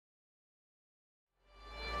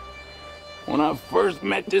When I first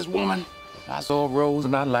met this woman, I saw Rose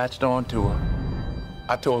and I latched on to her.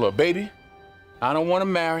 I told her, baby, I don't want to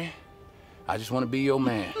marry. I just want to be your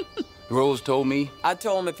man. Rose told me. I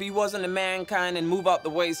told him if he wasn't a mankind, and move out the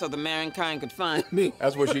way so the mankind could find me.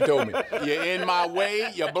 That's what she told me. You're in my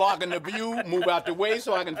way, you're blocking the view, move out the way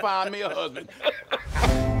so I can find me a husband.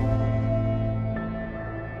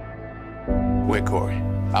 Where Corey?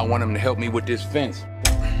 I want him to help me with this fence.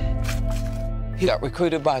 He got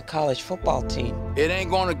recruited by a college football team. It ain't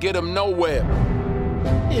gonna get him nowhere.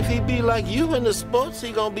 If he be like you in the sports,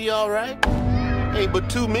 he gonna be all right. Ain't but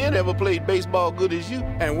 2 men ever played baseball good as you.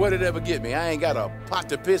 And what'd it ever get me? I ain't got a pot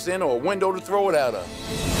to piss in or a window to throw it out of.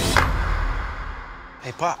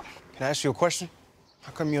 Hey, Pop, can I ask you a question?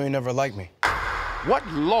 How come you ain't never liked me? What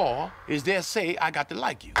law is there say I got to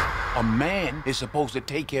like you? A man is supposed to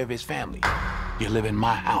take care of his family. You live in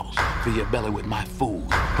my house, fill your belly with my food,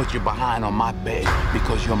 put your behind on my bed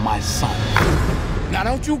because you're my son. Now,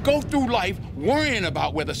 don't you go through life worrying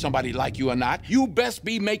about whether somebody like you or not. You best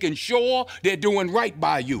be making sure they're doing right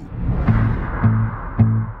by you.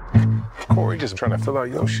 Corey just trying to fill out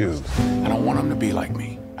your shoes. I don't want him to be like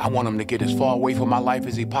me. I want him to get as far away from my life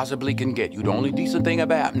as he possibly can get. You the only decent thing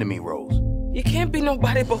ever happened to me, Rose. You can't be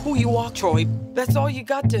nobody but who you are, Troy. That's all you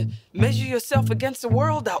got to measure yourself against the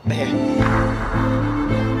world out there.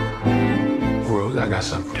 Rose, I got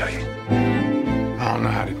something to tell you. I don't know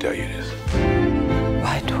how to tell you this.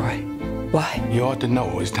 Why, Troy? Why? You ought to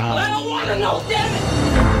know it's time. I don't want to know, damn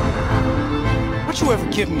it! What you ever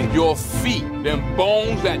given me? Your feet, them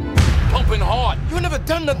bones that pumping hard. You never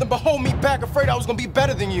done nothing but hold me back, afraid I was gonna be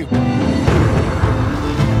better than you.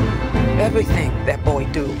 Everything that boy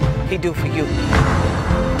do, he do for you.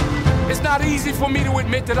 It's not easy for me to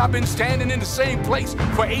admit that I've been standing in the same place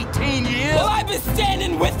for 18 years. Well, I've been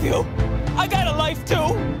standing with you. I got a life,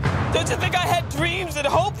 too. Don't you think I had dreams and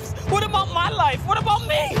hopes? What about my life? What about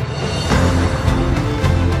me?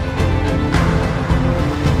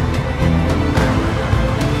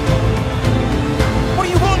 What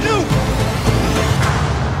are you gonna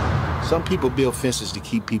do? Some people build fences to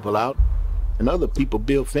keep people out, and other people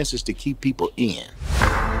build fences to keep people in.